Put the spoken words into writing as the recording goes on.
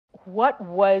What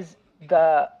was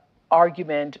the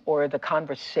argument or the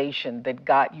conversation that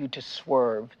got you to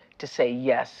swerve to say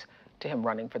yes to him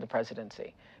running for the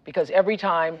presidency? Because every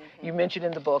time, you mentioned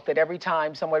in the book that every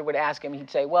time someone would ask him, he'd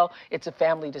say, well, it's a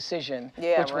family decision,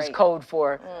 which was code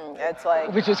for, it's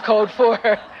like, which is code for,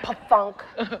 funk.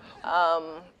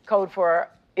 code for,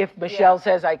 if Michelle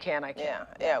says I can, I can.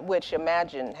 Yeah, which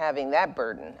imagine having that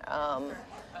burden.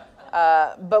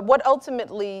 But what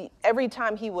ultimately, every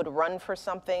time he would run for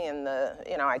something,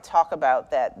 and I talk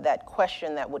about that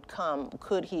question that would come,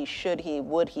 could he, should he,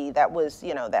 would he, that was,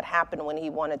 that happened when he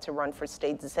wanted to run for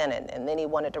state senate, and then he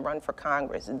wanted to run for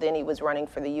Congress, and then he was running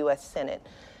for the US Senate.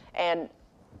 And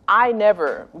I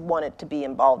never wanted to be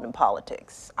involved in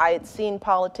politics. I had seen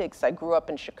politics. I grew up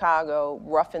in Chicago,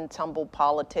 rough and tumble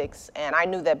politics, and I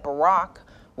knew that Barack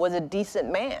was a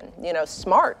decent man,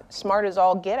 smart as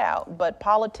all get out, but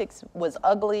politics was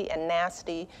ugly and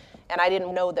nasty, and I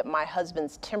didn't know that my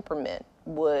husband's temperament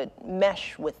would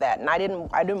mesh with that, and I didn't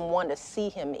want to see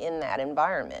him in that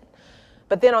environment.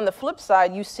 But then on the flip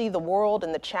side, you see the world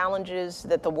and the challenges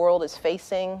that the world is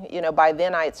facing. By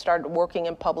then I had started working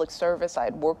in public service. I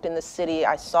had worked in the city.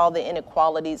 I saw the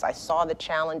inequalities. I saw the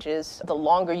challenges. The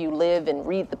longer you live and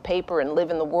read the paper and live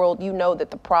in the world, you know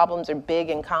that the problems are big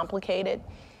and complicated.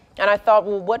 And I thought,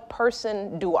 well, what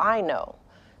person do I know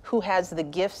who has the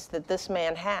gifts that this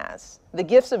man has? The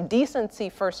gifts of decency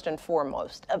first and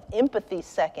foremost, of empathy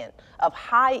second, of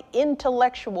high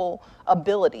intellectual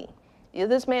ability.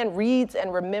 This man reads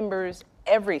and remembers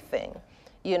everything,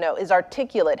 is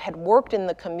articulate, had worked in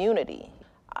the community.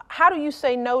 How do you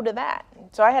say no to that?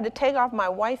 So I had to take off my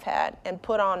wife hat and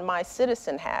put on my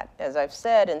citizen hat, as I've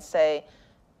said, and say,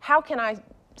 how can I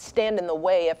stand in the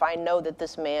way if I know that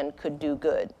this man could do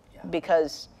good?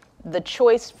 Because the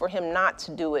choice for him not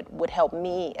to do it would help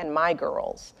me and my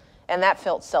girls. And that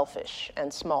felt selfish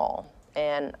and small.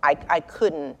 And I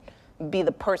couldn't be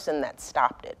the person that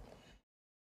stopped it.